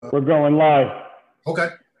We're going live. Okay.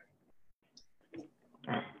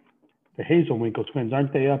 The Hazelwinkle twins,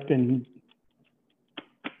 aren't they up in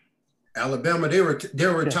Alabama? They're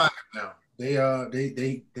retired now. They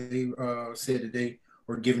said that they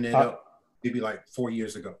were giving it up maybe like 4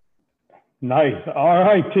 years ago. Nice. All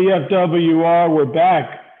right, TFWR, we're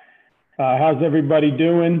back. How's everybody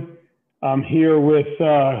doing? I'm here with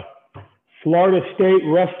Florida State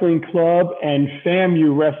Wrestling Club and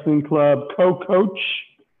FAMU Wrestling Club co-coach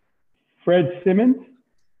Fred Simmons.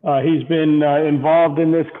 He's been involved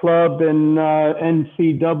in this club in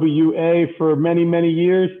NCWA for many, many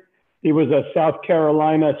years. He was a South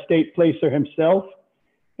Carolina state placer himself,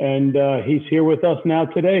 and he's here with us now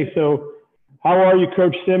today. So how are you,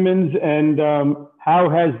 Coach Simmons, and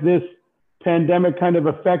how has this pandemic kind of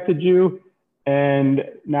affected you? And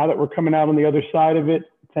now that we're coming out on the other side of it,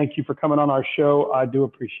 thank you for coming on our show. I do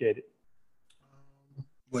appreciate it.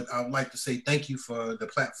 But I'd like to say thank you for the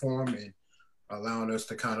platform and allowing us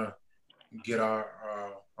to kind of get our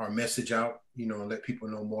message out, and let people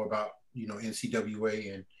know more about,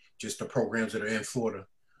 NCWA and just the programs that are in Florida.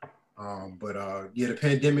 The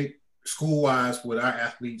pandemic, school-wise, with our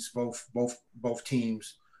athletes, both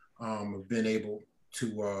teams have been able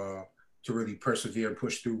to really persevere and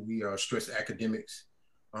push through. We stress academics,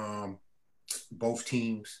 both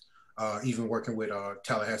teams, even working with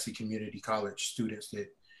Tallahassee Community College students that,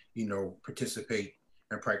 participate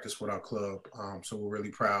and practice with our club. So we're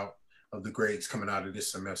really proud of the grades coming out of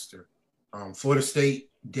this semester. Florida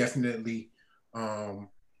State, definitely,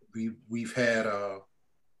 we've had, I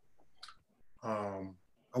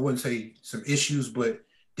wouldn't say some issues, but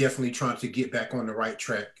definitely trying to get back on the right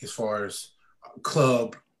track as far as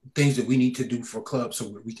club, things that we need to do for clubs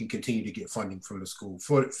so we can continue to get funding from the school.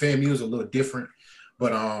 For FAMU is a little different,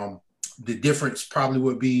 but the difference probably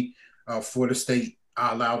would be Florida State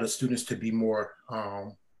allow the students to be more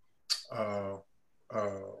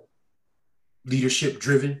leadership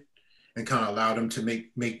driven and kind of allow them to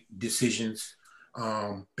make decisions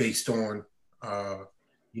based on the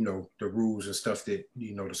rules and stuff that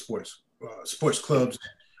the sports clubs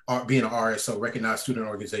are being an RSO, recognized student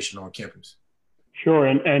organization on campus. Sure,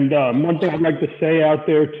 and one thing I'd like to say out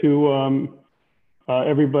there to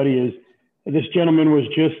everybody is this gentleman was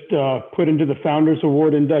just put into the Founders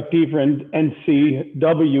Award inductee for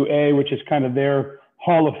NCWA, which is kind of their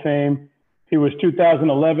Hall of Fame. He was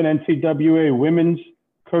 2011 NCWA Women's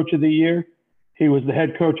Coach of the Year. He was the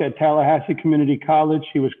head coach at Tallahassee Community College.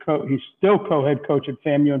 He's still co-head coach at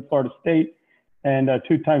FAMU and Florida State, and a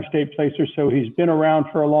two-time state placer. So he's been around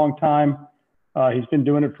for a long time. He's been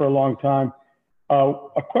doing it for a long time.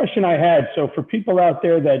 A question I had, so for people out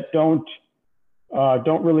there that don't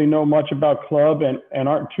really know much about club and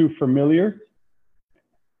aren't too familiar,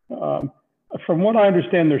 from what I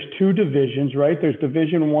understand, there's two divisions, right? There's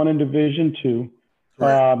Division I and Division II.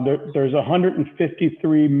 There's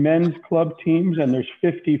 153 men's club teams and there's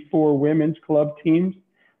 54 women's club teams.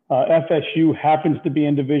 FSU happens to be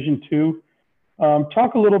in Division II.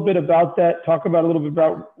 Talk a little bit about that. Talk about a little bit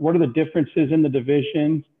about what are the differences in the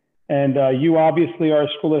divisions. And you obviously are a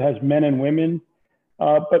school that has men and women,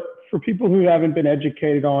 but for people who haven't been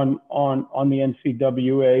educated on the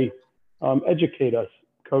NCWA, educate us,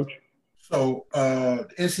 Coach. So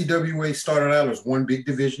NCWA started out as one big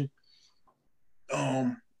division.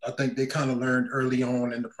 I think they kind of learned early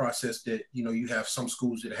on in the process that, you have some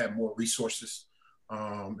schools that have more resources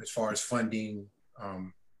as far as funding.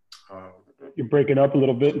 You're breaking up a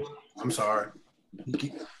little bit. I'm sorry.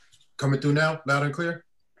 Coming through now, loud and clear?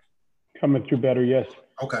 Coming through better, yes.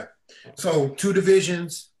 Okay. So two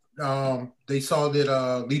divisions. They saw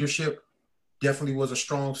that leadership definitely was a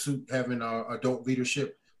strong suit, having adult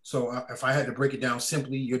leadership. So if I had to break it down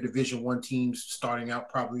simply, your Division I teams starting out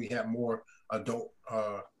probably had more adult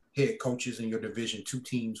head coaches, and your Division II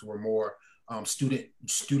teams were more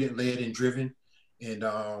student-led and driven, and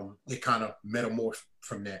it kind of metamorphed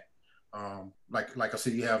from that. Like I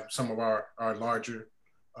said, you have some of our larger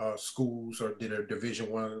schools or that are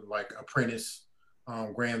Division I, like Apprentice,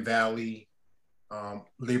 Grand Valley,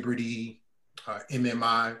 Liberty,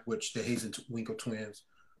 MMI, which the Hazelwinkle twins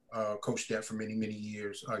coached that for many, many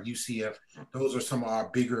years. UCF, those are some of our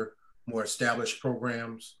bigger, more established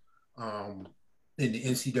programs in the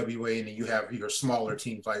NCWA. And then you have your smaller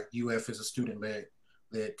teams, like UF is a student-led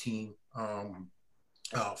team.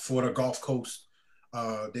 Florida Gulf Coast,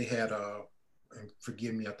 they had, and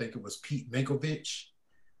forgive me, I think it was Pete Mankovich,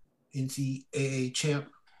 NCAA champ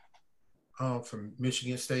from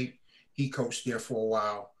Michigan State. He coached there for a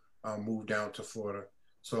while, moved down to Florida.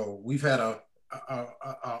 So we've had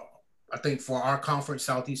I think for our conference,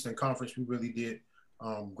 Southeastern Conference, we really did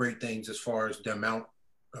great things as far as the amount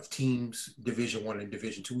of teams, Division I and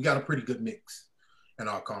Division II. We got a pretty good mix in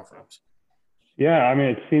our conference. Yeah, I mean,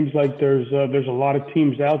 it seems like there's a lot of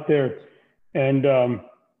teams out there, and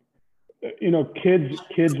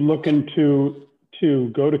kids looking to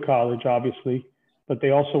go to college, obviously, but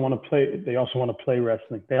they also want to play. They also want to play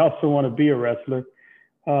wrestling. They also want to be a wrestler.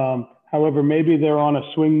 However, maybe they're on a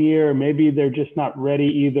swing year. Maybe they're just not ready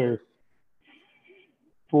either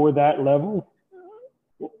for that level.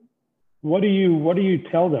 What do you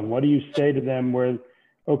tell them? What do you say to them where,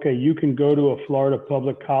 okay, you can go to a Florida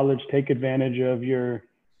public college, take advantage of your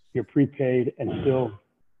prepaid and still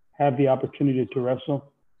have the opportunity to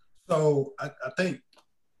wrestle? So I think,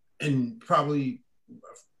 and probably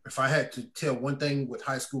if I had to tell one thing with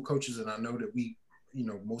high school coaches, and I know that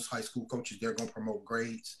most high school coaches, they're going to promote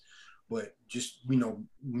grades, but just,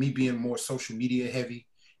 me being more social media heavy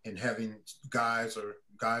and having guys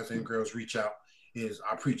and girls reach out is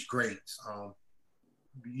I preach grades.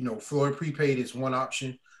 Florida prepaid is one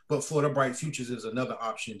option, but Florida Bright Futures is another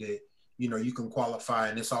option that, you can qualify,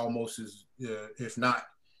 and it's almost as, if not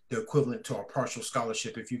the equivalent to a partial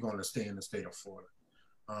scholarship if you're going to stay in the state of Florida.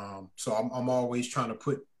 So I'm always trying to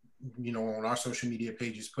put, on our social media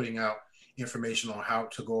pages, putting out information on how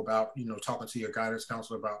to go about, talking to your guidance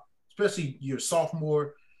counselor about, especially your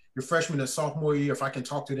freshman and sophomore year. If I can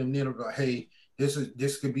talk to them then about, hey,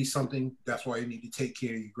 this could be something, that's why you need to take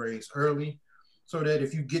care of your grades early, so that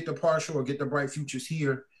if you get the partial or get the Bright Futures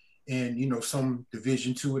here, and some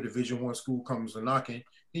Division II or Division I school comes a knocking,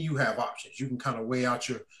 then you have options. You can kind of weigh out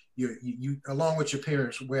you along with your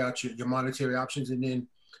parents, weigh out your monetary options, and then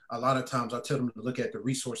a lot of times I tell them to look at the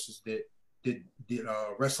resources that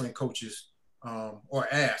wrestling coaches or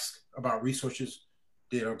ask about resources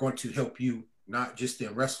that are going to help you not just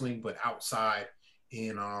in wrestling but outside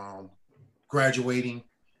in graduating,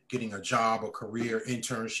 getting a job, a career,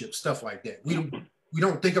 internship, stuff like that. We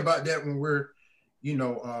don't think about that when we're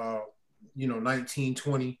 19,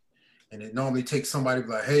 20, and it normally takes somebody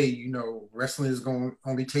like, hey, wrestling is going to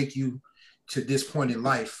only take you to this point in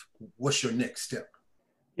life. What's your next step?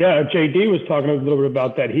 Yeah, JD was talking a little bit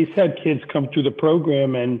about that. He's had kids come through the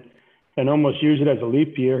program and almost use it as a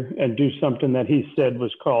leap year and do something that he said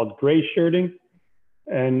was called gray shirting,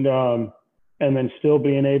 and then still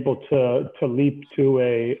being able to leap to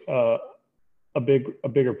a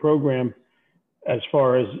bigger program. As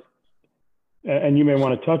far as, and you may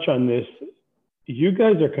want to touch on this, you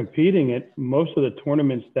guys are competing at most of the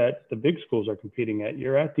tournaments that the big schools are competing at.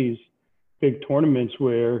 You're at these big tournaments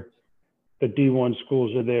where the D1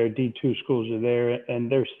 schools are there, D2 schools are there,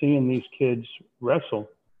 and they're seeing these kids wrestle.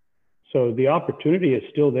 So the opportunity is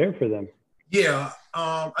still there for them. Yeah,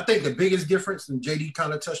 I think the biggest difference, and JD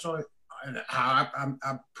kind of touched on it, and how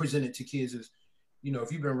I present it to kids is,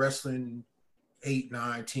 if you've been wrestling 8,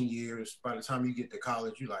 9, 10 years, by the time you get to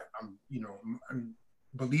college, you're like,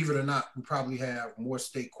 believe it or not, we probably have more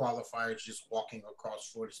state qualifiers just walking across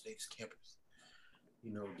Florida State's campus.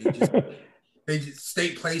 They just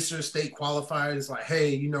state placers, state qualifiers, like,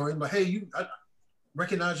 hey, I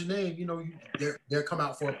recognize your name, they'll come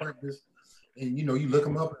out for a practice, and you look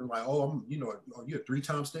them up and like, oh, you're a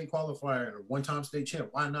 3-time state qualifier and a 1-time state champ.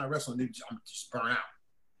 Why not wrestling? I'm just burnt out.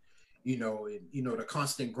 The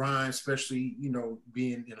constant grind, especially,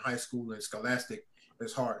 being in high school and scholastic,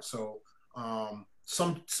 is hard. So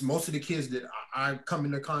most of the kids that I come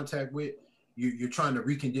into contact with, you're trying to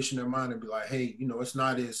recondition their mind and be like, hey, it's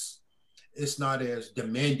not as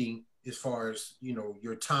demanding as far as,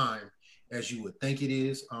 your time as you would think it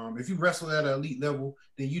is. If you wrestle at an elite level,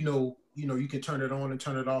 then you can turn it on and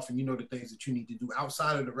turn it off, and the things that you need to do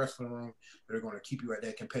outside of the wrestling room that are going to keep you at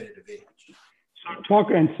that competitive edge.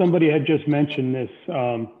 And somebody had just mentioned this.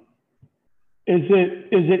 Is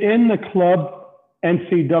it in the club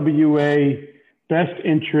NCWA best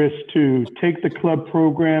interest to take the club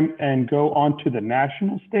program and go onto the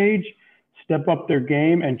national stage, step up their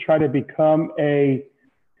game, and try to become a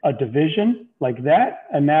division like that,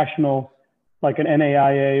 a national, like an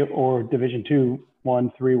NAIA or Division II,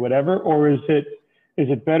 1, 3, whatever? Or is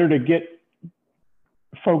it better to get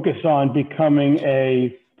focus on becoming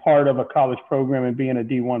a part of a college program and being a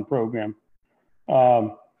D1 program?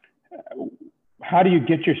 How do you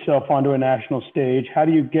get yourself onto a national stage? How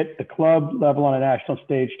do you get the club level on a national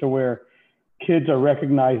stage to where kids are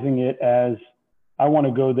recognizing it as, I want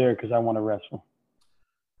to go there because I want to wrestle?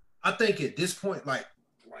 I think at this point,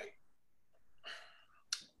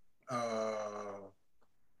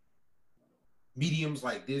 mediums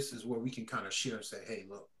like this is where we can kind of share and say, hey,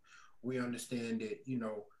 look, we understand that,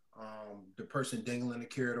 the person dangling a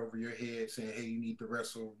carrot over your head saying, hey, you need to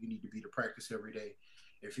wrestle, you need to be to practice every day.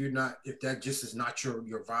 If that just is not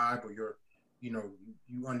your vibe or you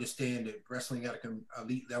understand that wrestling at an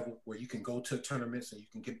elite level where you can go to tournaments and you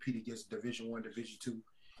can compete against Division I, Division II,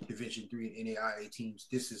 Division III, and NAIA teams,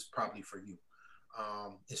 this is probably for you.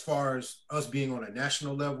 As far as us being on a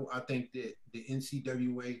national level, I think that the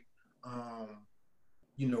NCAA,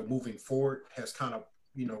 moving forward has kind of,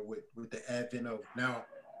 with the advent of now,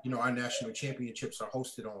 our national championships are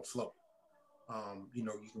hosted on Flow. You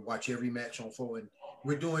can watch every match on Flow, and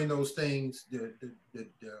we're doing those things. The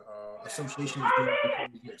association is doing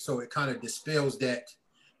those things, so it kind of dispels that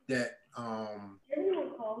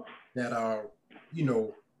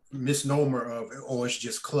misnomer of, oh, it's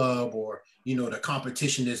just club, or the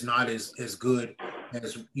competition is not as good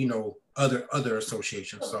as other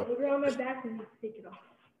associations. So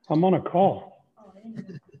I'm on a call.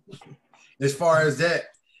 As far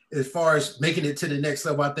as making it to the next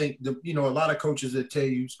level, I think a lot of coaches that tell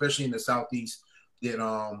you, especially in the Southeast, that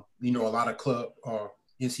a lot of club or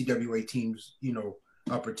NCAA teams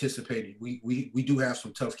are participating. We do have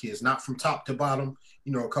some tough kids, not from top to bottom,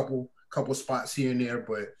 a couple spots here and there,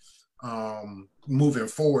 but moving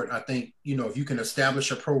forward, I think if you can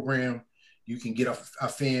establish a program, you can get a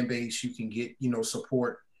fan base, you can get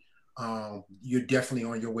support. You're definitely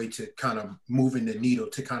on your way to kind of moving the needle,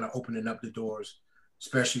 to kind of opening up the doors,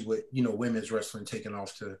 especially with women's wrestling taking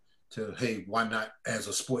off to hey, why not as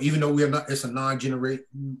a sport, even though it's a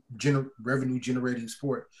revenue generating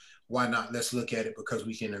sport, why not, let's look at it because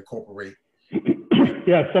we can incorporate.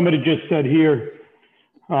 Yeah, somebody just said here,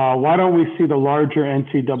 why don't we see the larger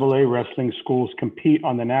NCAA wrestling schools compete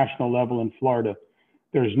on the national level in Florida?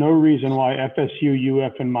 There's no reason why FSU,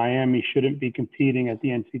 UF, and Miami shouldn't be competing at the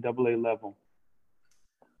NCAA level.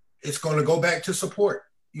 It's going to go back to support.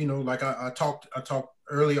 Like I talked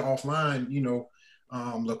earlier offline,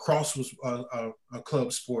 lacrosse was a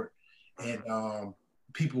club sport, and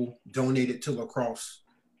people donated to lacrosse,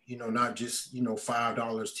 not just, $5,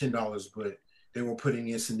 $10, but they were putting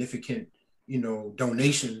in significant,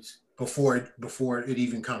 donations before it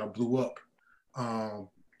even kind of blew up,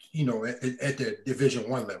 at the Division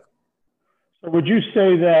I level. So would you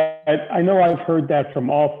say that, I know I've heard that from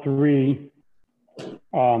all three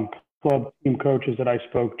club team coaches that I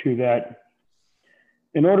spoke to, that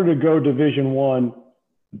in order to go Division I,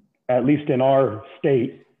 at least in our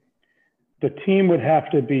state, the team would have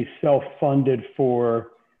to be self-funded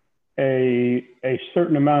for a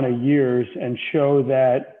certain amount of years and show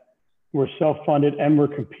that we're self-funded and we're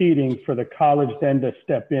competing, for the college then to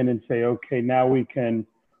step in and say, okay, now we can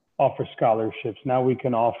offer scholarships. Now we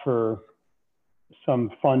can offer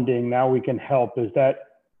some funding. Now we can help. Is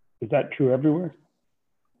that true everywhere?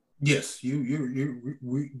 Yes, you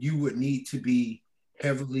would need to be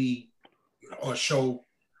heavily, or show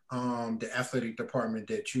the athletic department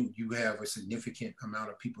that you have a significant amount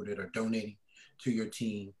of people that are donating to your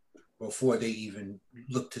team before they even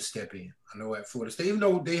look to step in. I know at Florida State, even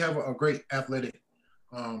though they have a great athletic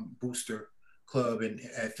booster club, and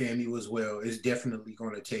at FAMU as well, it's definitely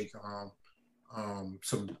going to take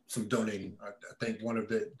some donating. I think one of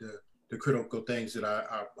the critical things that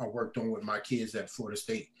I worked on with my kids at Florida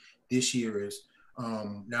State this year is,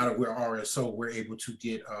 now that we're RSO, we're able to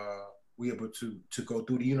get to go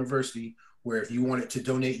through the university, where if you wanted to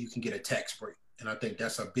donate, you can get a tax break. And I think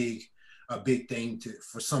that's a big thing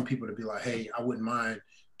for some people to be like, hey, I wouldn't mind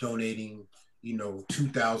donating,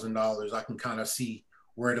 $2,000. I can kind of see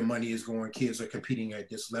where the money is going. Kids are competing at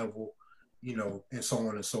this level, and so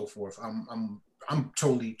on and so forth. I'm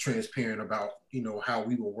totally transparent about, how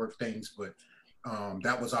we will work things, but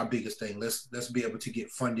that was our biggest thing. Let's be able to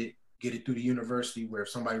get funded, get it through the university, where if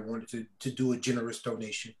somebody wanted to do a generous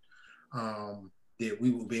donation, that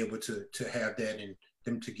we will be able to have that, and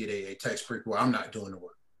them to get a tax break while I'm not doing the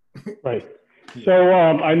work. Right. Yeah. So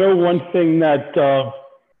I know one thing that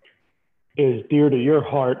is dear to your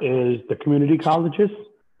heart is the community colleges.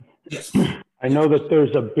 Yes. I know that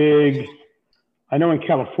there's I know in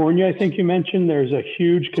California, I think you mentioned, there's a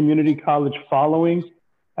huge community college following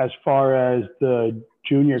as far as the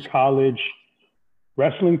junior college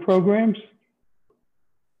wrestling programs.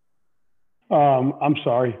 I'm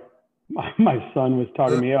sorry. My son was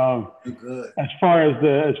talking to me. As far as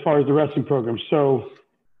the wrestling program. So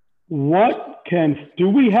do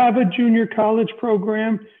we have a junior college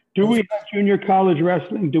program? Do we have junior college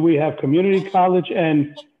wrestling? Do we have community college?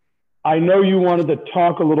 And I know you wanted to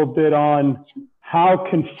talk a little bit on how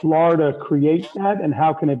can Florida create that, and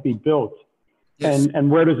how can it be built? Yes.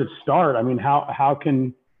 And where does it start? I mean, how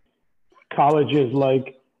can colleges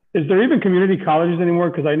is there even community colleges anymore?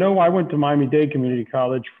 Because I know I went to Miami-Dade Community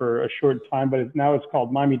College for a short time, but now it's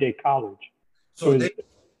called Miami-Dade College. So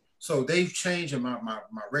So they've changed in my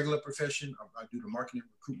regular profession. I do the marketing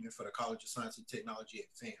recruitment for the College of Science and Technology at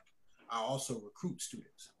FAM. I also recruit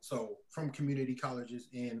students, so from community colleges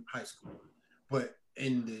and high school. But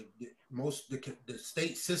in the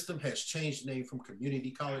state system has changed the name from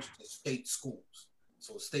community college to state schools.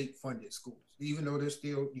 So state funded schools. Even though there's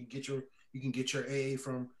still you can get your AA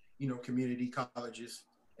from community colleges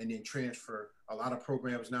and then transfer. A lot of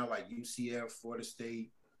programs now like UCF, Florida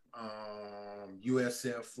State,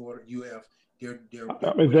 USF, Florida UF.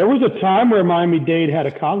 There was a time where Miami-Dade had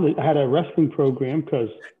a wrestling program because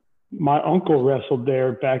my uncle wrestled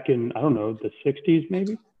there back in, I don't know, the 60s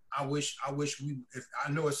maybe. I wish if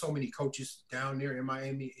I know so many coaches down there in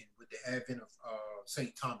Miami, and with the advent of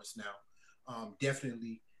St. Thomas now,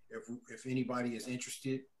 definitely if anybody is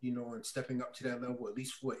interested, in stepping up to that level, at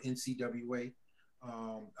least for NCAA,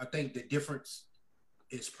 I think the difference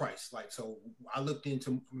is price. Like, so I looked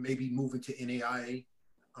into maybe moving to NAIA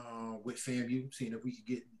with FAMU, seeing if we could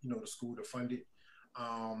get, the school to fund it.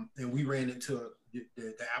 And we ran into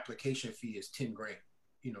the application fee is 10 grand,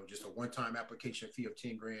 just a one-time application fee of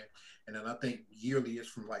 10 grand. And then I think yearly is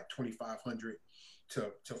from like 2,500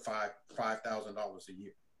 to $5,000 a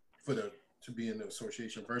year to be in the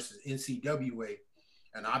association versus NCAA.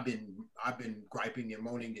 And I've been griping and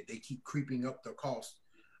moaning that they keep creeping up the cost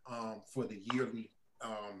for the yearly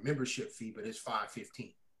membership fee, but it's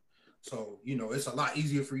 $515. So, it's a lot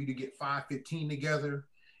easier for you to get $515 together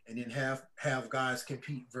and then have guys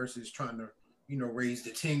compete versus trying to, raise the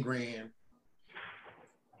 10 grand.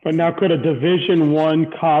 But now could a Division I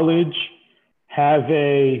college have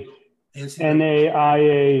a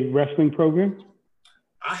NAIA wrestling program?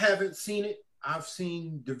 I haven't seen it. I've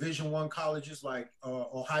seen Division I colleges like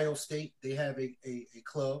Ohio State. They have a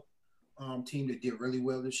club team that did really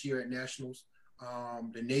well this year at Nationals.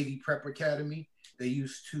 The Navy Prep Academy, they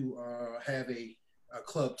used to have a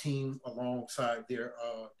club team alongside their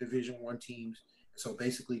Division I teams. So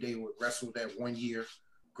basically they would wrestle that 1 year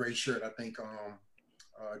gray shirt. I think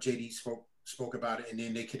JD spoke about it, and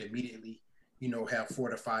then they could immediately, have 4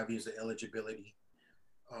 to 5 years of eligibility.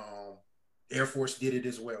 Air Force did it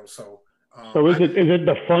as well. So is it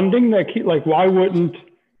the funding that why wouldn't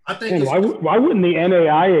why wouldn't the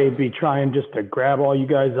NAIA be trying just to grab all you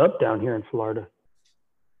guys up down here in Florida?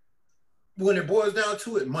 When it boils down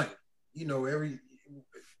to it, money.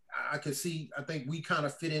 I could see. I think we kind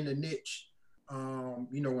of fit in the niche.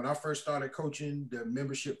 When I first started coaching, the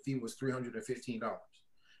membership fee was $315.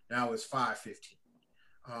 Now it's $515.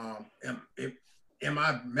 Am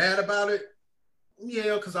I mad about it?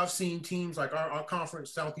 Yeah, because I've seen teams like our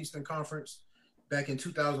conference, Southeastern Conference, back in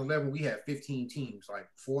 2011, we had 15 teams, like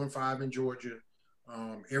 4 and 5 in Georgia.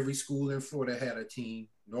 Every school in Florida had a team.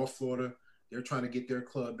 North Florida, they're trying to get their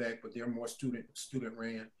club back, but they're more student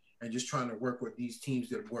ran, and just trying to work with these teams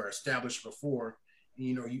that were established before.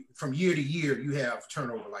 From year to year, you have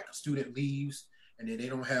turnover, like a student leaves, and then they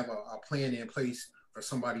don't have a plan in place for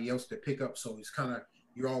somebody else to pick up. So it's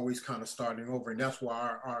you're always kind of starting over. And that's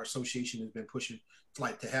why our association has been pushing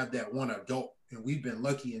to have that one adult. And we've been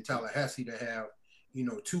lucky in Tallahassee to have,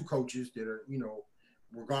 2 coaches that are,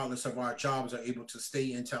 regardless of our jobs, are able to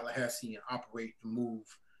stay in Tallahassee and operate and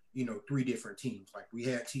move, 3 different teams. Like we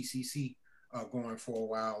had TCC going for a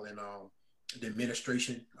while, and the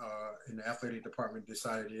administration in the athletic department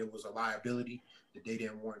decided it was a liability that they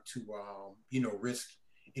didn't want to, risk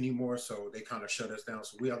anymore. So they kind of shut us down.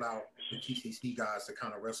 So we allow the TCC guys to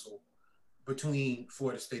kind of wrestle between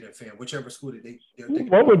Florida State and FAM, whichever school that they're thinking.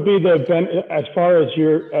 What would be as far as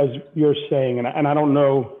you're saying, and I don't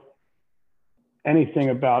know anything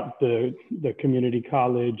about the community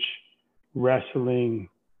college wrestling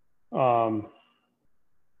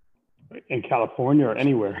in California or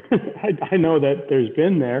anywhere. I know that there's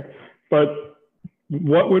been there, but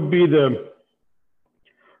what would be the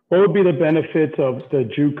benefits of the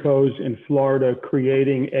JUCOs in Florida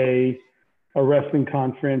creating a wrestling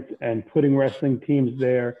conference and putting wrestling teams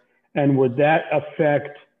there? And would that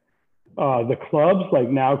affect the clubs? Like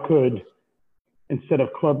now instead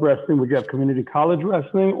of club wrestling, would you have community college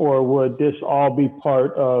wrestling, or would this all be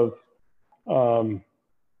part of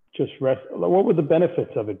just wrestling? What would the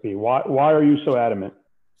benefits of it be? Why are you so adamant?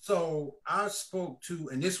 So I spoke to,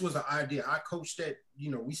 and this was an idea. I coached at,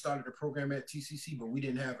 we started a program at TCC, but we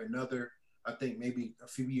didn't have another, I think maybe a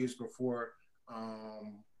few years before,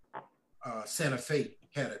 Santa Fe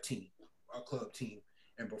had a club team.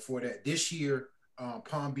 And before that, this year,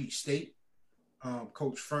 Palm Beach State,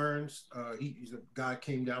 Coach Ferns, he's a guy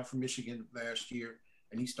came down from Michigan last year,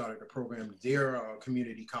 and he started a program. They're a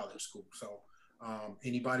community college school. So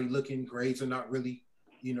anybody looking, grades are not really,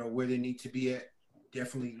 where they need to be at.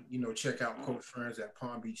 definitely, check out Coach Ferns at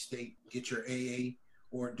Palm Beach State, get your AA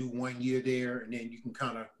or do 1 year there, and then you can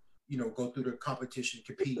kind of, go through the competition,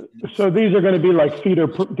 compete. So these are going to be like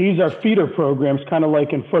these are feeder programs, kind of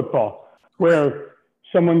like in football, where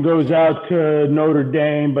someone goes out to Notre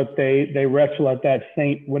Dame, but they wrestle at that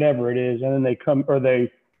Saint whatever it is, and then they come, or they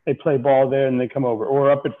play ball there and they come over. Or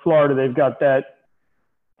up at Florida, they've got that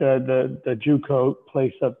the JUCO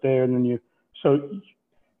place up there, and then so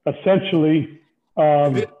essentially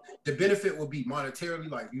the benefit will be monetarily,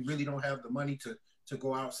 like you really don't have the money to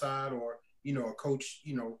go outside, or a coach,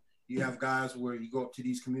 you have guys where you go up to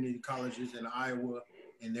these community colleges in Iowa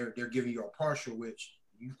and they're giving you a partial, which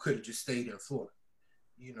you could have just stayed in Florida,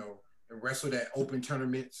 and wrestled at open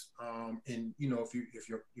tournaments. And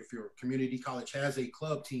if your community college has a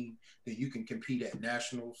club team, then you can compete at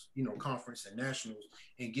nationals, conference and nationals,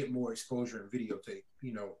 and get more exposure and videotape,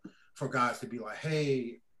 for guys to be like,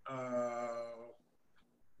 hey,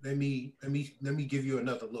 let me give you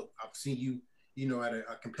another look. I've seen you, at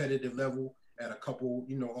a competitive level, at a couple,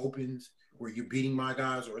 opens where you're beating my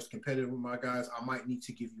guys or it's competitive with my guys. I might need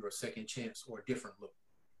to give you a second chance or a different look.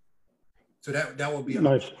 So that would be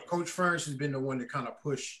nice. Coach Ferns has been the one to kind of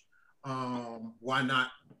push. Why not?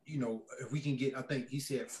 If we can get, I think he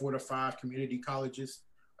said 4 to 5 community colleges.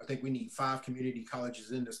 I think we need 5 community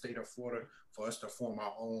colleges in the state of Florida for us to form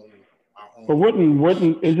our own. But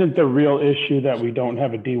isn't the real issue that we don't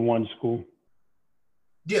have a D1 school?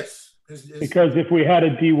 Yes. Because if we had a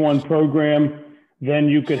D1 program, then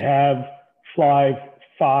you could have 5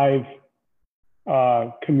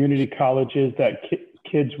 community colleges that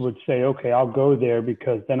kids would say, okay, I'll go there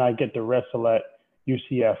because then I get to wrestle at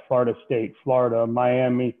UCF, Florida State, Florida,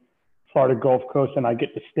 Miami, Florida Gulf Coast, and I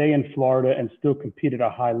get to stay in Florida and still compete at a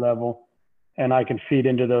high level, and I can feed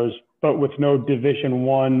into those. But with no Division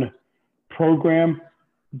I program,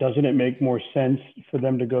 doesn't it make more sense for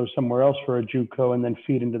them to go somewhere else for a JUCO and then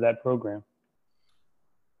feed into that program?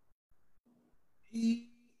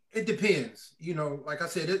 It depends. Like I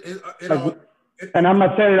said, and I'm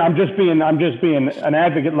not saying it, I'm just being an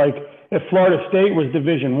advocate. Like if Florida State was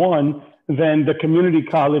Division I, then the community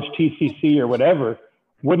college, TCC or whatever,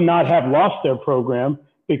 would not have lost their program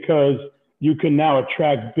because you can now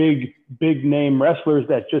attract big name wrestlers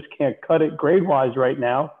that just can't cut it grade wise right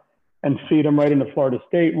now and feed them right into Florida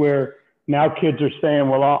State, where now kids are saying,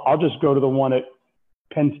 well, I'll just go to the one at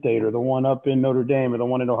Penn State or the one up in Notre Dame or the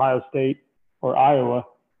one in Ohio State or Iowa,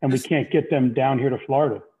 and we can't get them down here to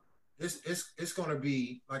Florida. It's going to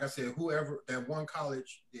be, like I said, whoever, that one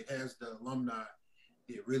college that has the alumni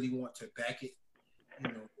that really want to back it,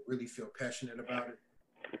 really feel passionate about it.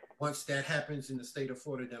 Once that happens in the state of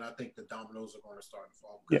Florida, then I think the dominoes are going to start to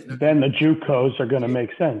fall. Yeah, then the JUCOs are going to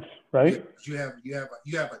make sense, right? Yeah, you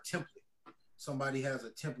have a template. Somebody has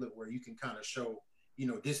a template where you can kind of show,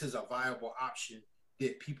 this is a viable option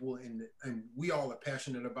that people and we all are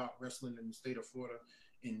passionate about wrestling in the state of Florida,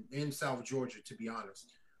 in South Georgia, to be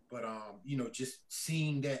honest. But just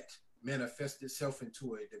seeing that manifest itself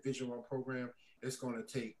into a Division I program, it's going to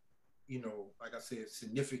take, like I said,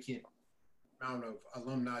 significant amount of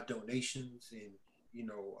alumni donations and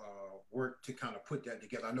work to kind of put that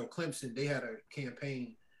together. I know Clemson, they had a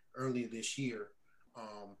campaign earlier this year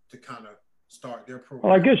to kind of start their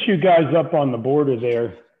program. Well, I guess you guys up on the border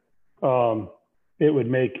there,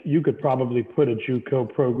 you could probably put a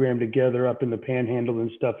JUCO program together up in the Panhandle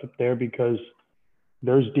and stuff up there, because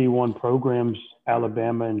there's D1 programs,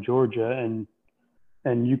 Alabama and Georgia,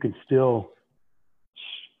 and you could still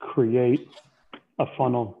create a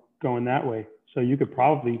funnel going that way. So you could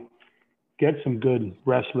probably get some good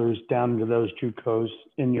wrestlers down into those JUCOs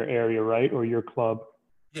in your area, right? Or your club.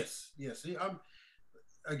 Yes.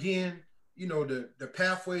 Again, the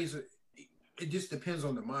pathways, it just depends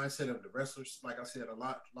on the mindset of the wrestlers. Like I said, a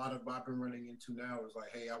lot of I've been running into now is like,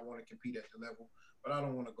 hey, I want to compete at the level, but I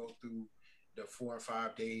don't want to go through the 4 or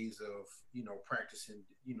 5 days of, practicing,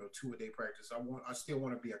 2-a-day practice. I still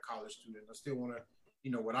want to be a college student. I still want to,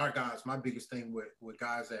 with our guys, my biggest thing with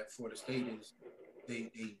guys at Florida State is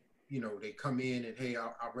they come in and, hey,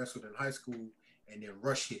 I wrestled in high school, and then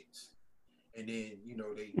rush hits. And then,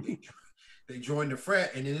 they join the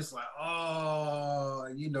frat, and then it's like, oh,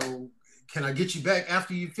 can I get you back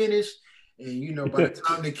after you finish? And, by the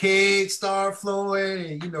time the kegs start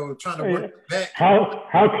flowing and, trying to work back.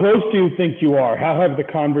 How close do you think you are? How have the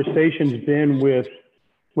conversations been with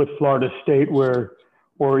Florida State or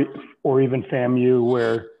even FAMU,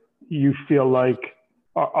 where you feel like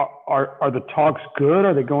are the talks good?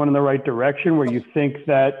 Are they going in the right direction, where you think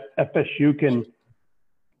that FSU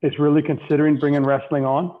is really considering bringing wrestling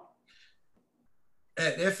on?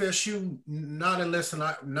 At FSU, not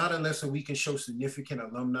unless we can show significant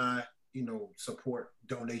alumni, support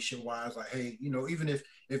donation wise. Like, hey, even if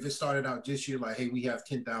it started out this year, like, hey, we have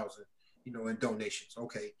 10,000, in donations,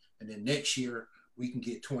 okay, and then next year we can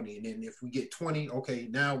get 20, and then if we get 20, okay,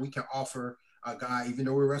 now we can offer a guy, even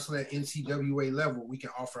though we're wrestling at NCAA level, we can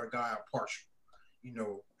offer a guy a partial,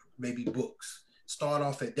 maybe books. Start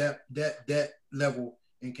off at that level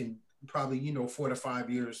and can probably 4 to 5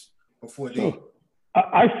 years before they. So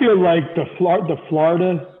I feel like the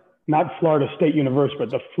Florida, not Florida State University, but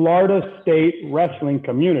the Florida State wrestling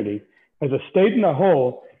community as a state in a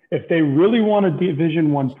whole, if they really want a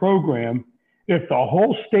Division I program, if the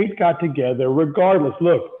whole state got together, regardless,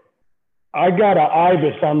 look, I got an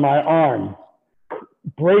IBIS on my arm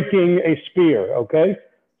breaking a spear, okay?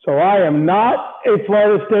 So I am not a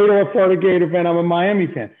Florida State or a Florida Gator fan. I'm a Miami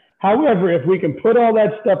fan. However, if we can put all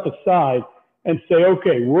that stuff aside and say,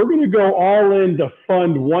 okay, we're going to go all in to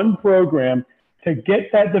fund one program to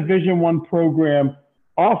get that Division I program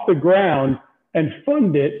off the ground and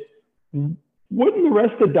fund it, wouldn't the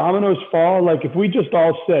rest of the dominoes fall? Like if we just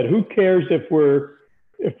all said, who cares if we're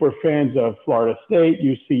fans of Florida State,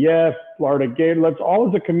 UCF, Florida Gator, let's all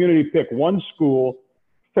as a community pick one school,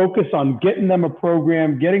 focus on getting them a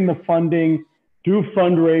program, getting the funding, do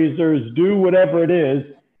fundraisers, do whatever it is,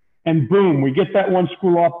 and boom, we get that one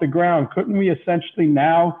school off the ground. Couldn't we essentially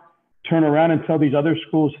now turn around and tell these other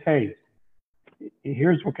schools, hey,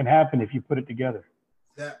 here's what can happen if you put it together?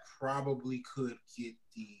 That probably could get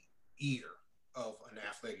the ear of an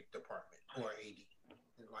athletic department or AD.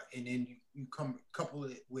 And then you couple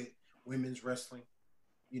it with women's wrestling,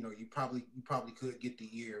 you probably could get the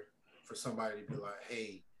ear for somebody to be like,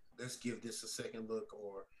 hey, let's give this a second look,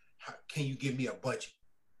 or can you give me a budget?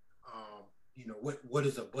 What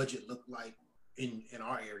does a budget look like in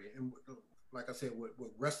our area? And like I said,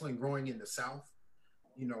 with wrestling growing in the South,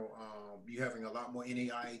 you having a lot more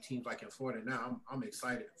NAIA teams like in Florida now. I'm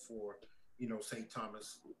excited for St.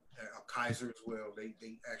 Thomas, Kaiser as well.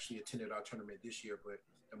 They actually attended our tournament this year, but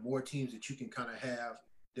the more teams that you can kind of have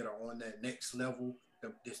that are on that next level,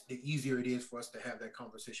 the easier it is for us to have that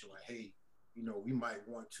conversation. Like, hey, we might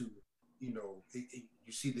want to,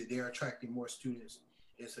 you see that they're attracting more students.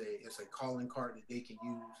 It's a calling card that they can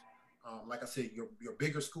use. Like I said, your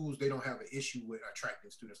bigger schools, they don't have an issue with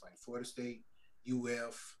attracting students like Florida State,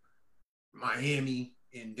 UF, Miami,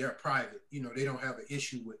 and they're private. They don't have an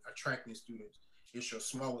issue with attracting students. It's your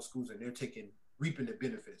smaller schools, and they're reaping the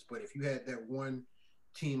benefits. But if you had that one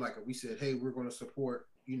team, like we said, hey, we're going to support,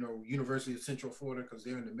 University of Central Florida because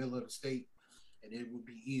they're in the middle of the state, and it would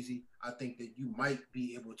be easy. I think that you might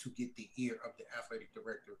be able to get the ear of the athletic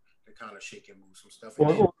director to kind of shake and move some stuff.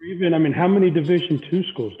 Or even, how many Division II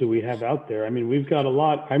schools do we have out there? We've got a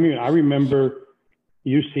lot. I remember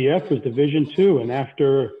UCF was Division II, and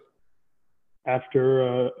after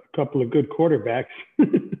a couple of good quarterbacks,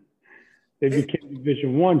 they became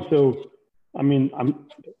Division I. So,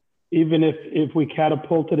 even if we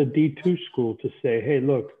catapulted a D2 school to say, hey,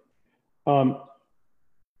 look,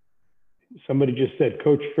 somebody just said,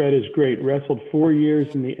 Coach Fred is great. Wrestled 4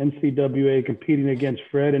 years in the NCAA competing against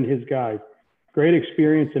Fred and his guys. Great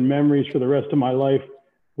experience and memories for the rest of my life.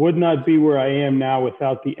 Would not be where I am now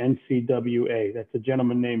without the NCAA. That's a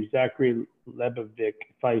gentleman named Zachary Lebovic.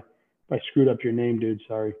 If I screwed up your name, dude,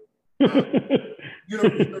 sorry.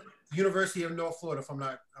 University of North Florida, if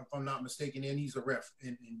I'm not mistaken, and he's a ref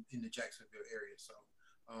in the Jacksonville area. So,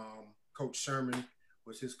 Coach Sherman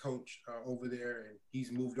was his coach over there, and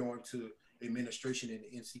he's moved on to administration in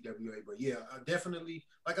the NCAA. But yeah, definitely,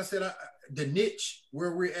 like I said, the niche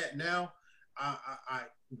where we're at now,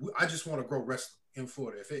 I just want to grow wrestling in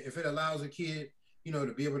Florida. If it allows a kid,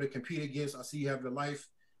 to be able to compete against, I see you have the life,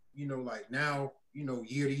 like now,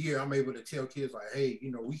 year to year, I'm able to tell kids like, hey,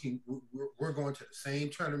 we're going to the same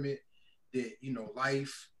tournament that,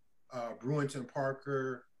 Life, Brewington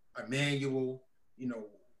Parker, Emmanuel,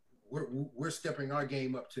 we're stepping our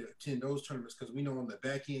game up to attend those tournaments because we know on the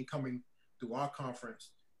back end coming through our conference,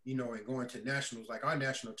 and going to nationals, like our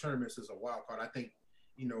national tournaments is a wild card. I think,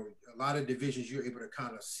 a lot of divisions you're able to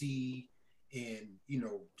kind of see and,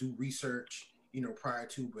 do research, prior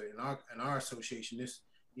to, but in our association, this,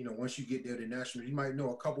 once you get there to national, you might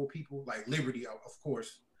know a couple of people like Liberty, of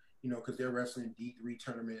course, because they're wrestling D3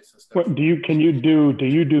 tournaments and stuff. What do you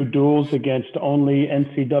do duels against only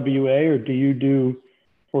NCAA, or do you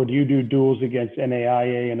do duels against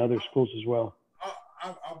NAIA and other schools as well?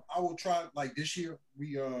 I will try. Like this year,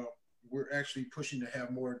 we're actually pushing to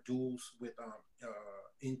have more duels with our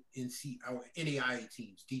NAIA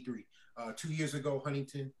teams, D3. 2 years ago,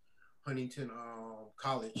 Huntington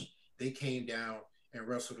College, they came down and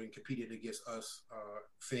wrestled and competed against us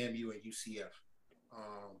FAMU and UCF.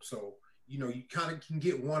 So you kind of can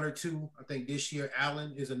get one or two. I think this year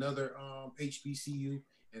Allen is another HBCU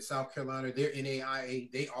in South Carolina. They're NAIA.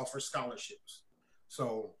 They offer scholarships.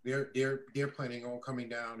 So they're planning on coming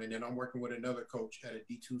down, and then I'm working with another coach at a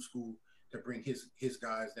D2 school to bring his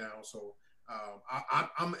guys down. So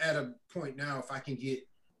I'm at a point now. If I can get,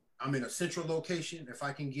 I'm in a central location. If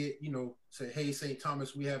I can get, say, hey, St.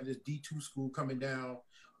 Thomas, we have this D2 school coming down.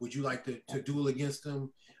 Would you like to duel against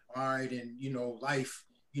them? All right, and life,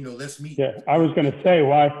 let's meet. Yeah, I was going to say,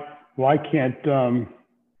 why can't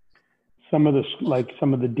some of the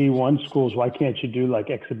D1 schools, why can't you do like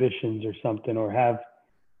exhibitions or something, or have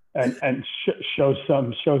and show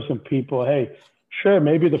some people, hey, sure,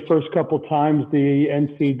 maybe the first couple times the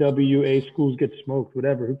NCAA schools get smoked,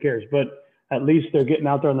 whatever, who cares? But at least they're getting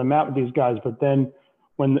out there on the map with these guys. But then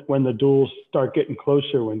when the duels start getting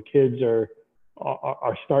closer, when kids are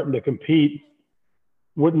starting to compete,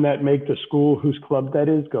 wouldn't that make the school whose club that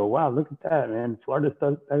is go, wow, look at that, man. Florida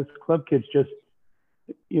those club kids just,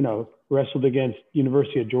 wrestled against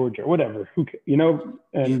University of Georgia or whatever,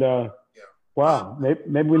 wow,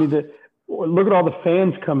 maybe we need to look at all the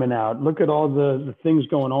fans coming out. Look at all the things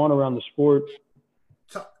going on around the sport.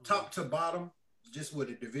 Top to bottom, just with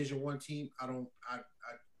a Division I team,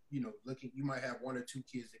 you might have one or two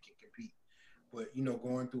kids that can compete. But,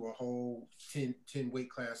 going through a whole 10 weight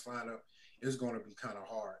class lineup is going to be kind of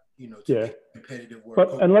hard, to make competitive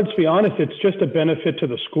work. And let's be honest, it's just a benefit to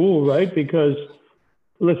the school, right? Because,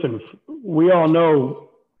 listen, we all know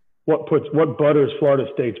what butters Florida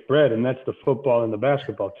State's bread, and that's the football and the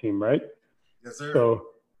basketball team, right? Yes, sir.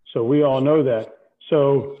 So we all know that.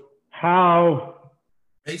 So how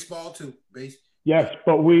baseball too. Yes,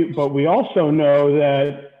 but we also know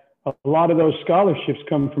that a lot of those scholarships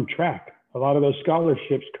come from track. A lot of those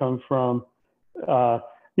scholarships come from,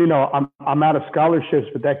 I'm out of scholarships,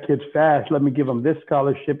 but that kid's fast. Let me give him this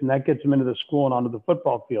scholarship, and that gets him into the school and onto the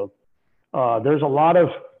football field. There's a lot of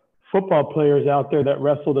football players out there that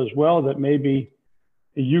wrestled as well that maybe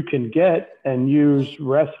you can get and use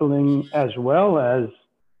wrestling as well as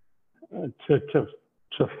to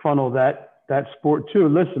funnel that sport too.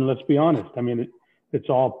 Listen, let's be honest. I mean, it's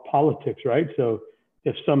all politics, right? So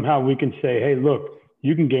if somehow we can say, hey, look,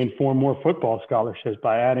 you can gain 4 more football scholarships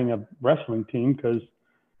by adding a wrestling team, because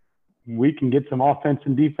we can get some offense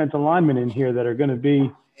and defensive linemen in here that are going to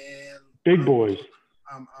be big boys.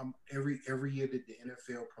 Every year that the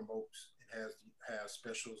NFL promotes, it has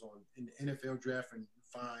specials on in the NFL draft, and you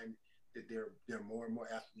find that there are more and more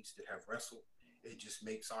athletes that have wrestled. It just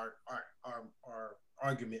makes our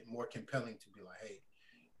argument more compelling to be like, hey,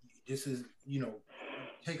 this is,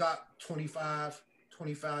 take out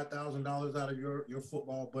 $25,000 out of your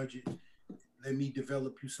football budget. Let me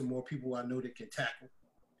develop you some more people I know that can tackle,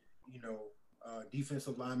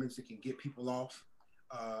 defensive linemen that can get people off.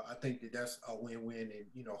 I think that's a win-win,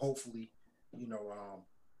 and hopefully,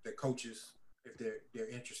 the coaches, if they're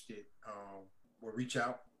interested, will reach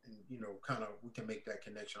out, and kind of we can make that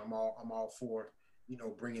connection. I'm all for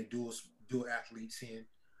bringing dual athletes in.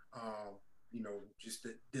 Just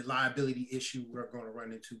the liability issue we're going to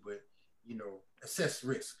run into, but assess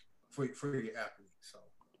risk for your athletes. So.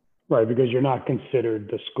 Right, because you're not considered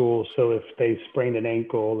the school. So if they sprained an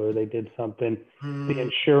ankle or they did something, the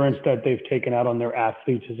insurance that they've taken out on their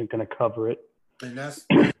athletes isn't going to cover it. And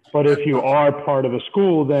but if you are part of a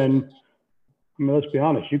school, then, let's be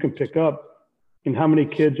honest, you can pick up. And how many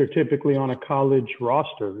kids are typically on a college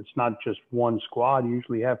roster? It's not just one squad. You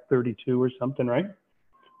usually have 32 or something, right?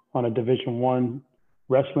 On a Division I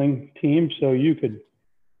wrestling team. So you could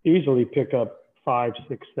easily pick up 5,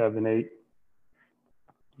 6, 7, 8.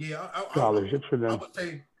 Yeah, scholarships for them.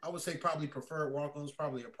 I would say probably preferred walk-ons,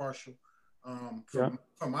 probably a partial.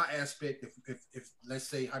 From my aspect, if let's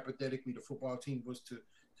say hypothetically the football team was to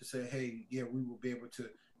say, hey, yeah, we will be able to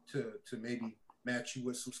maybe match you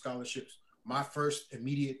with some scholarships. My first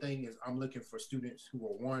immediate thing is I'm looking for students who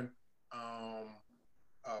are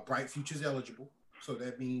Bright Futures eligible. So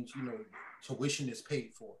that means, tuition is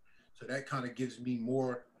paid for. So that kind of gives me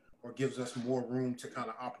more, or gives us more room to kind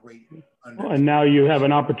of operate under. And now you have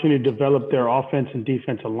an opportunity to develop their offense and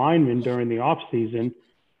defensive linemen during the off season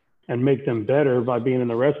and make them better by being in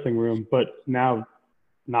the wrestling room. But now,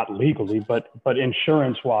 not legally, but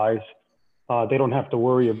insurance wise, they don't have to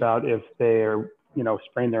worry about if they're,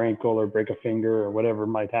 sprain their ankle or break a finger or whatever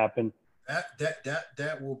might happen.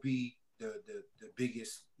 That will be the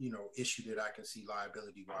biggest, issue that I can see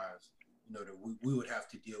liability wise, that we would have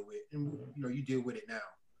to deal with. And, you deal with it now.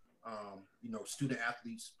 Student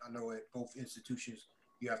athletes, I know at both institutions,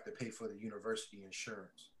 you have to pay for the university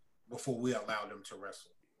insurance before we allow them to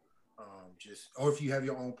wrestle. Or if you have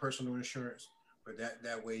your own personal insurance, but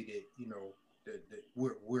that way that that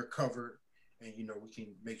we're covered, and we can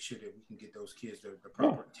make sure that we can get those kids the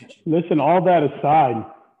proper attention. Listen, all that aside,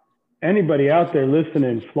 anybody out there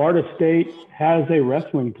listening, Florida State has a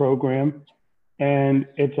wrestling program, and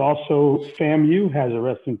it's also FAMU has a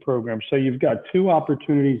wrestling program. So you've got two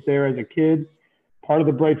opportunities there as a kid, part of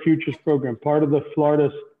the Bright Futures program, part of the Florida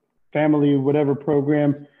Family whatever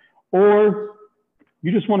program, or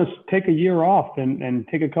you just want to take a year off and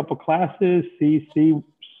take a couple classes, see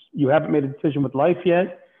you haven't made a decision with life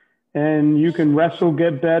yet, and you can wrestle,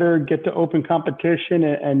 get better, get to open competition,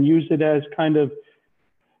 and use it as kind of,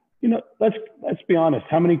 let's be honest,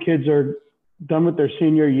 how many kids are done with their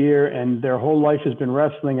senior year and their whole life has been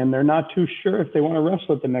wrestling and they're not too sure if they want to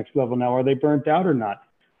wrestle at the next level now? Are they burnt out or not?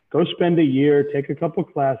 Go spend a year, take a couple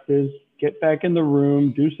classes, get back in the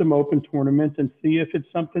room, do some open tournaments, and see if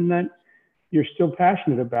it's something that you're still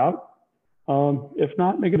passionate about. If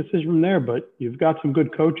not, make a decision from there. But you've got some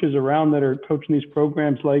good coaches around that are coaching these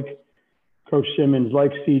programs, like Coach Simmons,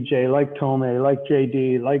 like CJ, like Tome, like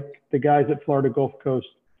JD, like the guys at Florida Gulf Coast.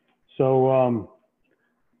 So,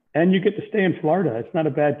 and you get to stay in Florida. It's not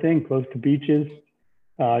a bad thing. Close to beaches,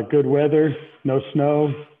 good weather, no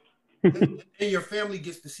snow. And your family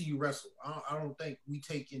gets to see you wrestle. I don't think we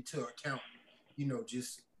take into account,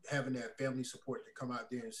 just having that family support to come out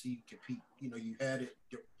there and see you compete. You had it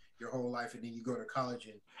your whole life, and then you go to college,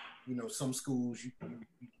 and some schools you're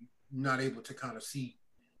not able to kind of see,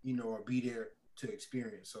 or be there to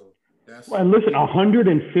experience. So that's. Well, and listen,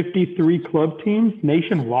 153 club teams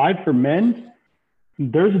nationwide for men.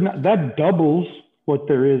 That doubles what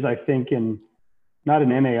there is, I think, in not in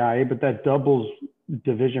NAIA, but that doubles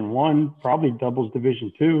Division I, probably doubles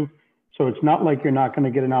Division II. So it's not like you're not going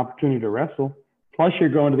to get an opportunity to wrestle. Plus, you're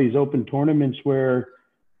going to these open tournaments where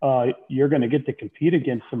you're going to get to compete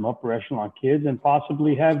against some upper echelon kids and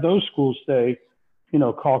possibly have those schools say,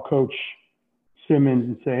 call Coach Simmons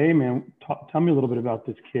and say, hey, man, tell me a little bit about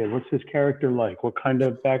this kid. What's his character like? What kind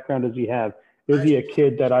of background does he have? Is he a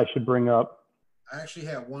kid that I should bring up? I actually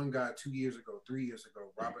had one guy 3 years ago,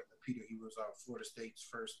 Robert Peter. He was Florida State's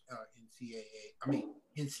first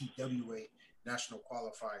NCAA national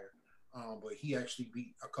qualifier. But he actually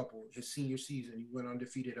beat a couple his senior season. He went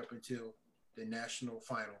undefeated up until the national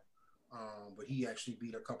final. But he actually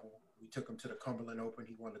beat a couple. We took him to the Cumberland Open.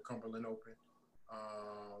 He won the Cumberland Open.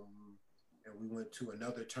 And we went to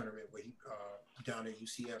another tournament where he down at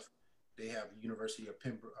UCF. They have the University of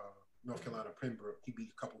Pembroke, North Carolina Pembroke. He beat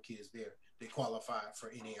a couple kids there. They qualified for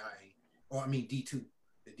NAIA, D2,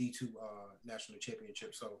 the D2 national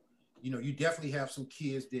championship. So, you definitely have some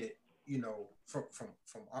kids that, from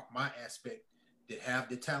my aspect, that have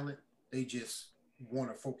the talent. They just want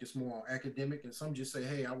to focus more on academic, and some just say,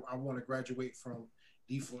 hey, I want to graduate from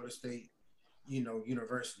the Florida State,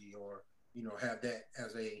 university, or have that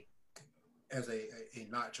as a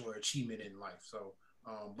notch or achievement in life. So,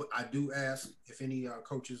 but I do ask if any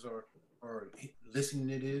coaches are listening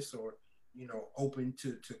to this, or open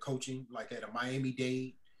to coaching, like at a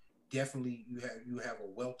Miami-Dade. Definitely, you have a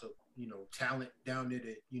wealth of talent down there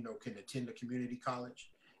that can attend a community college,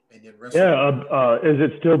 and then wrestle. Yeah, is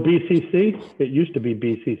it still BCC? It used to be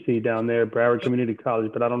BCC down there, Broward Community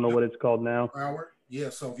College, but I don't know what it's called now. Broward, yeah.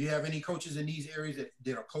 So if you have any coaches in these areas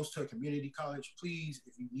that are close to a community college, please,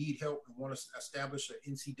 if you need help and want to establish an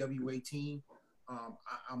NCAA team,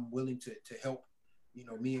 I'm willing to help.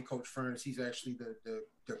 Me and Coach Ferns, he's actually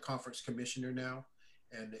the conference commissioner now,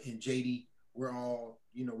 and JD, we're all,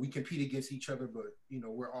 we compete against each other, but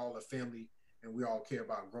we're all a family, and we all care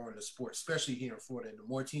about growing the sport, especially here in Florida. And the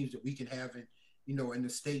more teams that we can have in the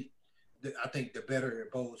state, I think the better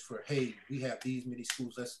it bodes for, hey, we have these many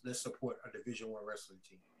schools. Let's support a Division I wrestling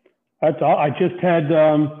team. That's all. I just had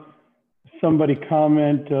somebody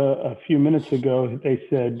comment a few minutes ago. They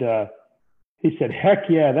said, he said, heck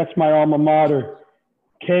yeah, that's my alma mater.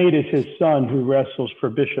 Cade is his son who wrestles for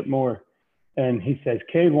Bishop Moore. And he says,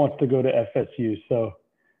 Cade wants to go to FSU. So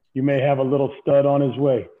you may have a little stud on his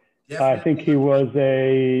way. Definitely. I think he was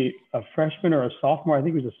a freshman or a sophomore. I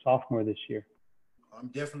think he was a sophomore this year. I'm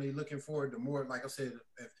definitely looking forward to more. Like I said,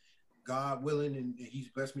 if God willing, and he's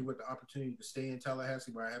blessed me with the opportunity to stay in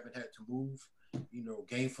Tallahassee where I haven't had to move,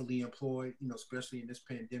 gainfully employed, especially in this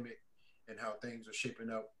pandemic and how things are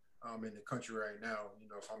shaping up in the country right now.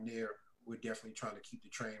 If I'm there, we're definitely trying to keep the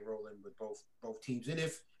train rolling with both teams. And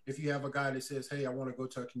if you have a guy that says, hey, I want to go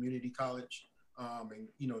to a community college,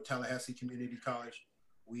 and Tallahassee Community College,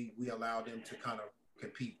 we allow them to kind of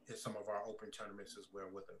compete at some of our open tournaments as well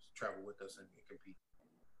with us, travel with us and compete.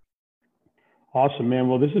 Awesome, man.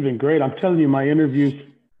 Well, this has been great. I'm telling you, my interviews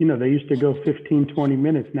they used to go 15, 20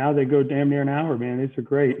 minutes. Now they go damn near an hour, man. These are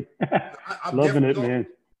great. Loving it, man.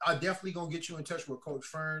 I'm definitely going to get you in touch with Coach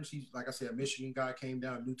Ferns. He's, like I said, a Michigan guy, came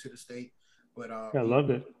down new to the state. But I love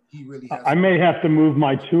it. He really has. I may have to move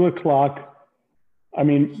my 2 o'clock.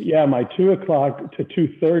 My 2 o'clock to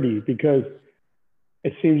 2:30, because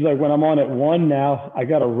it seems like when I'm on at 1 now, I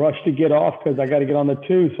got to rush to get off because I got to get on the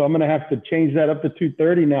 2. So I'm going to have to change that up to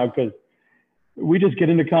 2:30 now, because we just get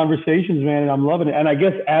into conversations, man, and I'm loving it. And I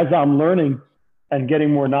guess as I'm learning and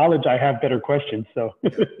getting more knowledge, I have better questions. So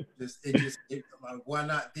like, why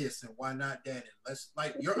not this and why not that? And let's,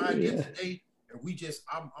 like, your idea today, and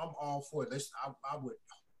I'm all for it. I would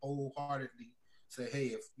wholeheartedly say, hey,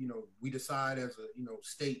 if we decide as a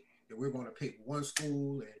state that we're going to pick one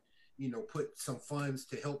school and put some funds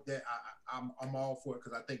to help that, I'm all for it,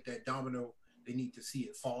 because I think that domino, they need to see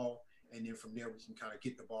it fall, and then from there we can kind of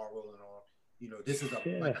get the ball rolling on. This is like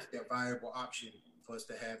a viable option for us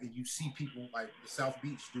to have. And you see people like the South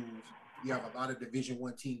Beach dudes. You have a lot of Division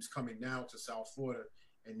I teams coming now to South Florida,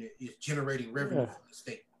 and it's generating revenue for the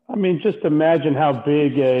state. I mean, just imagine how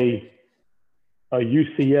big a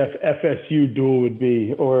UCF FSU duel would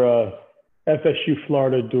be, or a FSU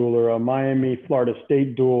Florida duel, or a Miami Florida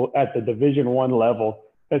State duel at the Division I level.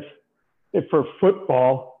 For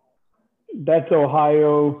football, that's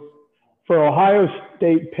Ohio. For Ohio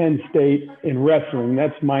State, Penn State in wrestling,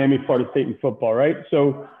 that's Miami, Florida State in football, right?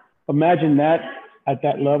 So imagine that at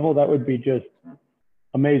that level. That would be just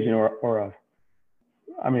amazing,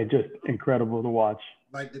 just incredible to watch.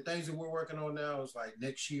 Like the things that we're working on now is like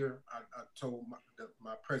next year. I told my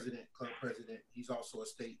club president, he's also a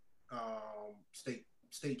state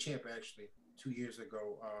champ actually 2 years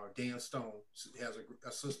ago. Dan Stone has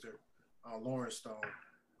a sister, Lauren Stone.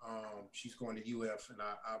 She's going to UF, and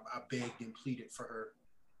I begged and pleaded for her,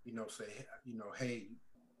 say, hey,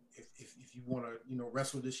 if you want to,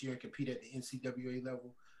 wrestle this year and compete at the NCAA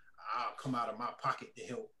level, I'll come out of my pocket to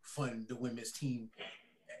help fund the women's team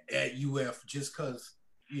at UF, just because,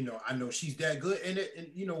 I know she's that good. And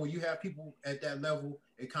when you have people at that level,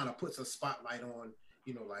 it kind of puts a spotlight on,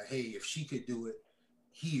 like, hey, if she could do it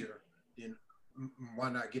here, then why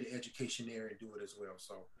not get an education there and do it as well?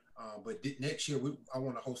 So. But next year, I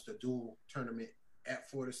want to host a dual tournament at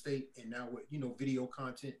Florida State, and now with video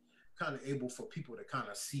content, kind of able for people to kind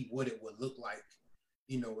of see what it would look like,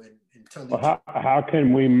 and tell them. Well, how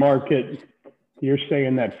can we market? You're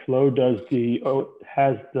saying that Flo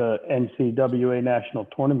has the NCAA national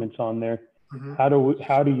tournaments on there. Mm-hmm.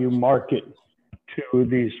 How do you market to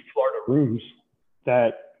these Florida rooms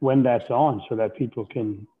that when that's on, so that people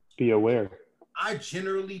can be aware? I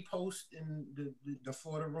generally post in the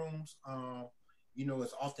Florida rooms,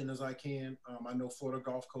 as often as I can. I know Florida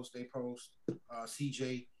Gulf Coast, they post.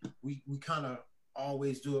 CJ, we kind of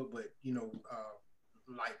always do it, but,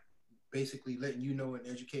 like basically letting you know and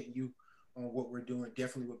educating you on what we're doing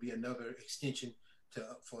definitely would be another extension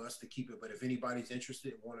for us to keep it. But if anybody's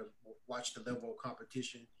interested and want to watch the level of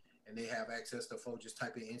competition and they have access to Flo, just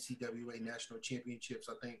type in NCAA National Championships.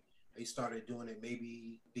 I think they started doing it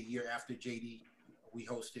maybe the year after JD. We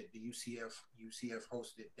hosted the UCF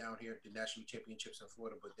hosted down here at the National Championships in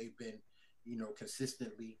Florida, but they've been,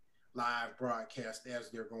 consistently live broadcast as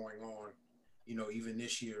they're going on. Even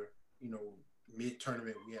this year,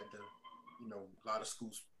 mid-tournament, we had a lot of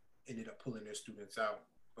schools ended up pulling their students out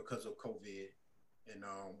because of COVID, and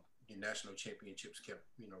the national championships kept,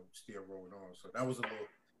 still rolling on. So that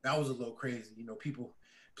was a little crazy.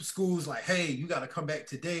 Schools like, hey, you got to come back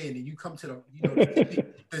today, and then you come to the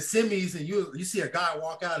the semis, and you see a guy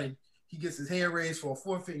walk out and he gets his hand raised for a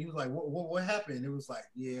forfeit. And he was like, what happened? And it was like,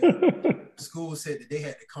 yeah, school said that they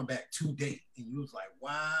had to come back today, and you was like,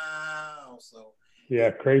 wow. So yeah,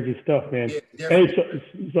 crazy stuff, man. Yeah, hey,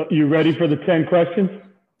 so you ready for the 10 questions?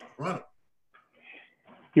 Run them.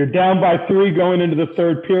 You're down by 3 going into the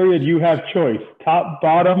third period. You have choice: top,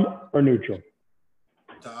 bottom, or neutral.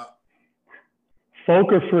 Top.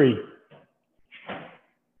 Folk or free?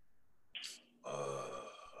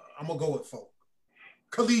 I'm going to go with folk.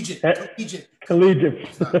 Collegiate.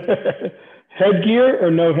 Headgear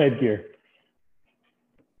or no headgear?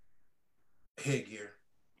 Headgear.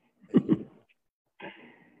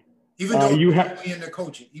 Even though you have in the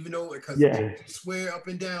coaching, because they swear up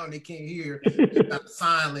and down, they can't hear. They got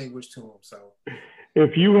sign language to them. So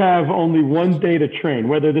if you have only one day to train,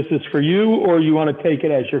 whether this is for you or you want to take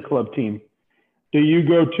it as your club team, do you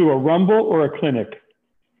go to a rumble or a clinic?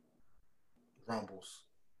 Rumbles.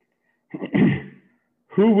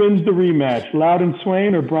 Who wins the rematch, Loudon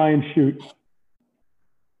Swain or Brian Shoot?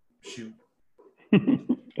 Shoot.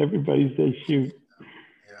 Everybody says Shoot.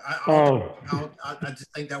 Yeah, I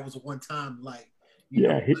just think that was a one time, like,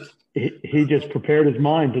 Yeah, he just prepared his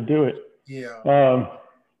mind to do it. Yeah.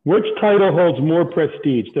 Which title holds more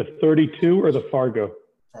prestige, the 32 or the Fargo?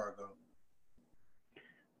 Fargo.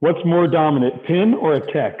 What's more dominant, pin or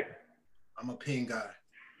a tech? I'm a pin guy.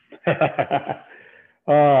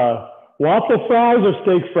 Waffle fries or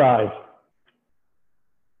steak fries?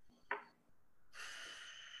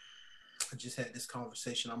 I just had this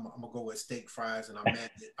conversation. I'm gonna go with steak fries, and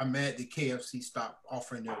I'm mad that KFC stopped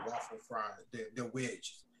offering their waffle fries, their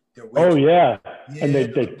wedges. Oh yeah, and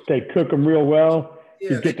they cook them real well.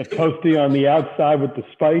 Yeah, you get the toasty on the outside with the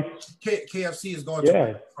spice. KFC is going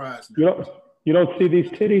to fries now. You don't see these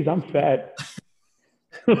titties? I'm fat.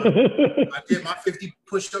 I did my 50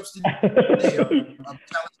 push-ups today. I'm challenging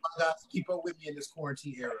my guys to keep up with me in this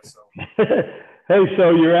quarantine era. So, hey,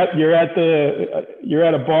 so you're at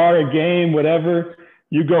a bar, a game, whatever.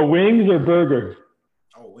 You go wings or burger?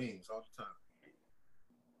 Oh, wings all the time.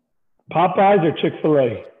 Popeyes or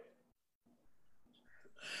Chick-fil-A?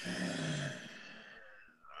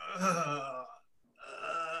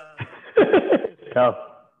 Tough.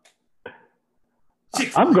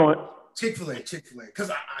 I'm going Chick-fil-A,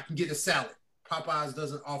 because I can get a salad. Popeyes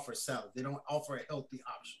doesn't offer salad. They don't offer a healthy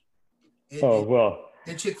option.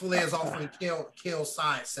 And Chick-fil-A is offering kale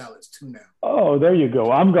side salads too now. Oh, there you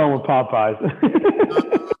go. I'm going with Popeyes.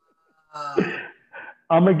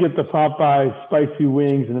 I'm going to get the Popeyes spicy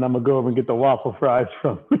wings, and then I'm going to go over and get the waffle fries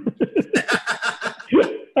from.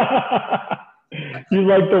 You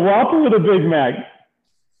like the Whopper or the Big Mac?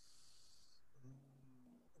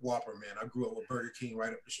 Whopper, man. I grew up with Burger King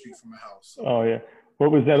right up the street from my house. Oh, yeah.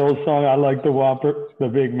 What was that old song? I like the Whopper, the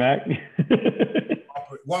Big Mac.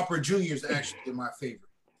 Whopper Jr. is actually my favorite.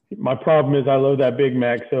 My problem is I love that Big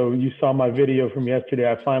Mac. So you saw my video from yesterday.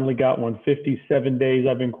 I finally got one. 57 days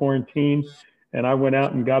I've been quarantined, and I went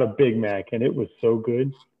out and got a Big Mac, and it was so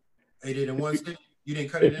good. Ate it in one stick? You didn't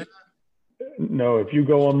cut it in? No, if you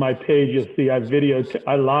go on my page, you'll see I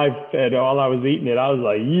live fed while I was eating it. I was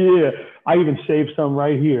like, yeah. I even saved some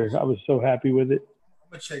right here. I was so happy with it.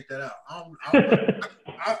 I'm gonna check that out.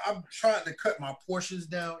 I'm trying to cut my portions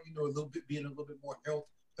down, a little bit, being a little bit more health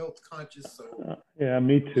conscious. So yeah,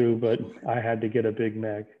 me too. But I had to get a Big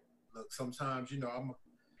Mac. Look, sometimes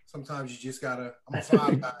sometimes you just gotta. I'm a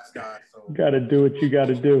Five Guys guy, so gotta do what you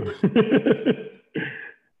gotta do.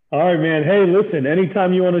 All right, man. Hey, listen.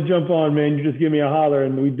 Anytime you want to jump on, man, you just give me a holler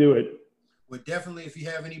and we do it. Well, definitely, if you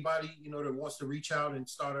have anybody that wants to reach out and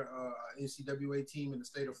start a NCAA team in the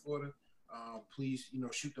state of Florida, please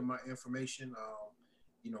shoot them my information.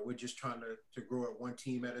 We're just trying to grow it one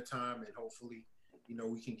team at a time, and hopefully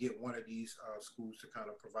we can get one of these schools to kind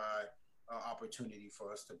of provide opportunity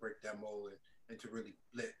for us to break that mold and to really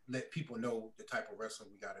let people know the type of wrestling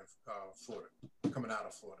we got in Florida, coming out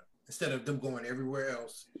of Florida, instead of them going everywhere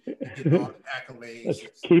else and getting all the accolades.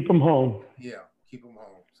 Let's keep them home. Yeah, keep them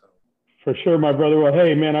home. So. For sure, my brother. Well,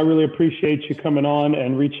 hey, man, I really appreciate you coming on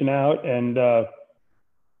and reaching out. And,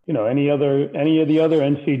 any of the other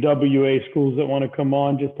NCAA schools that want to come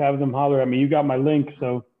on, just have them holler at me. You got my link,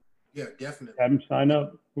 so yeah, definitely. Have them sign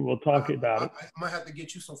up. We'll talk about it. I might have to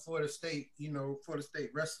get you some Florida State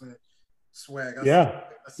wrestling swag.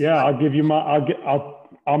 I'll give you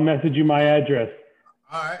I'll message you my address.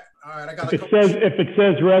 All right. I got. If it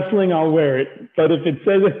says wrestling, I'll wear it. But if it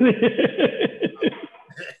says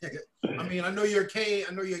I mean, I know you're a Canes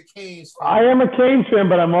fan. I am a Canes fan,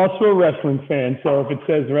 but I'm also a wrestling fan. So if it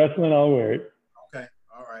says wrestling, I'll wear it. Okay.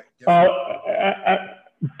 All right.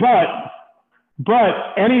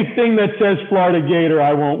 But anything that says Florida Gator,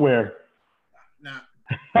 I won't wear. Nah.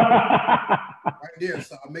 Right there.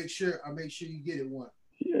 So I'll make sure you get it one.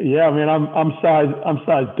 Yeah, man. I'm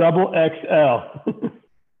size double XL.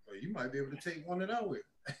 Well, you might be able to take one of that with.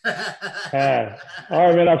 All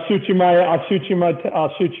right, man. I'll shoot you my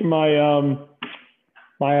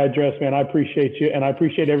address, man. I appreciate you, and I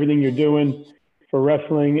appreciate everything you're doing for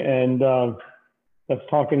wrestling. And let's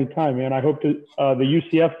talk anytime, man. I hope that the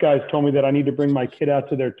UCF guys told me that I need to bring my kid out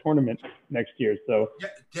to their tournament next year. So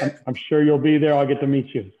I'm sure you'll be there. I'll get to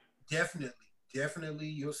meet you. Definitely.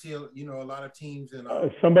 You'll see, a lot of teams. And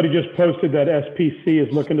somebody just posted that SPC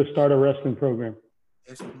is looking to start a wrestling program.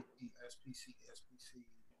 SPC.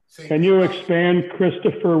 Can you expand,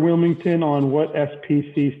 Christopher Wilmington, on what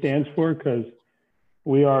SPC stands for? Because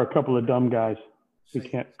we are a couple of dumb guys who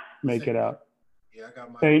can't make it out. Yeah, I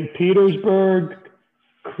got my St. Petersburg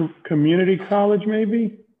Community College,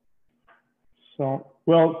 maybe. So,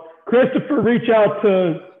 well, Christopher, reach out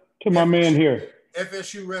to my man here.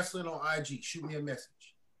 FSU Wrestling on IG. Shoot me a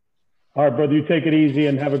message. All right, brother. You take it easy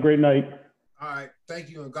and have a great night. All right. Thank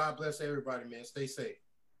you, and God bless everybody, man. Stay safe.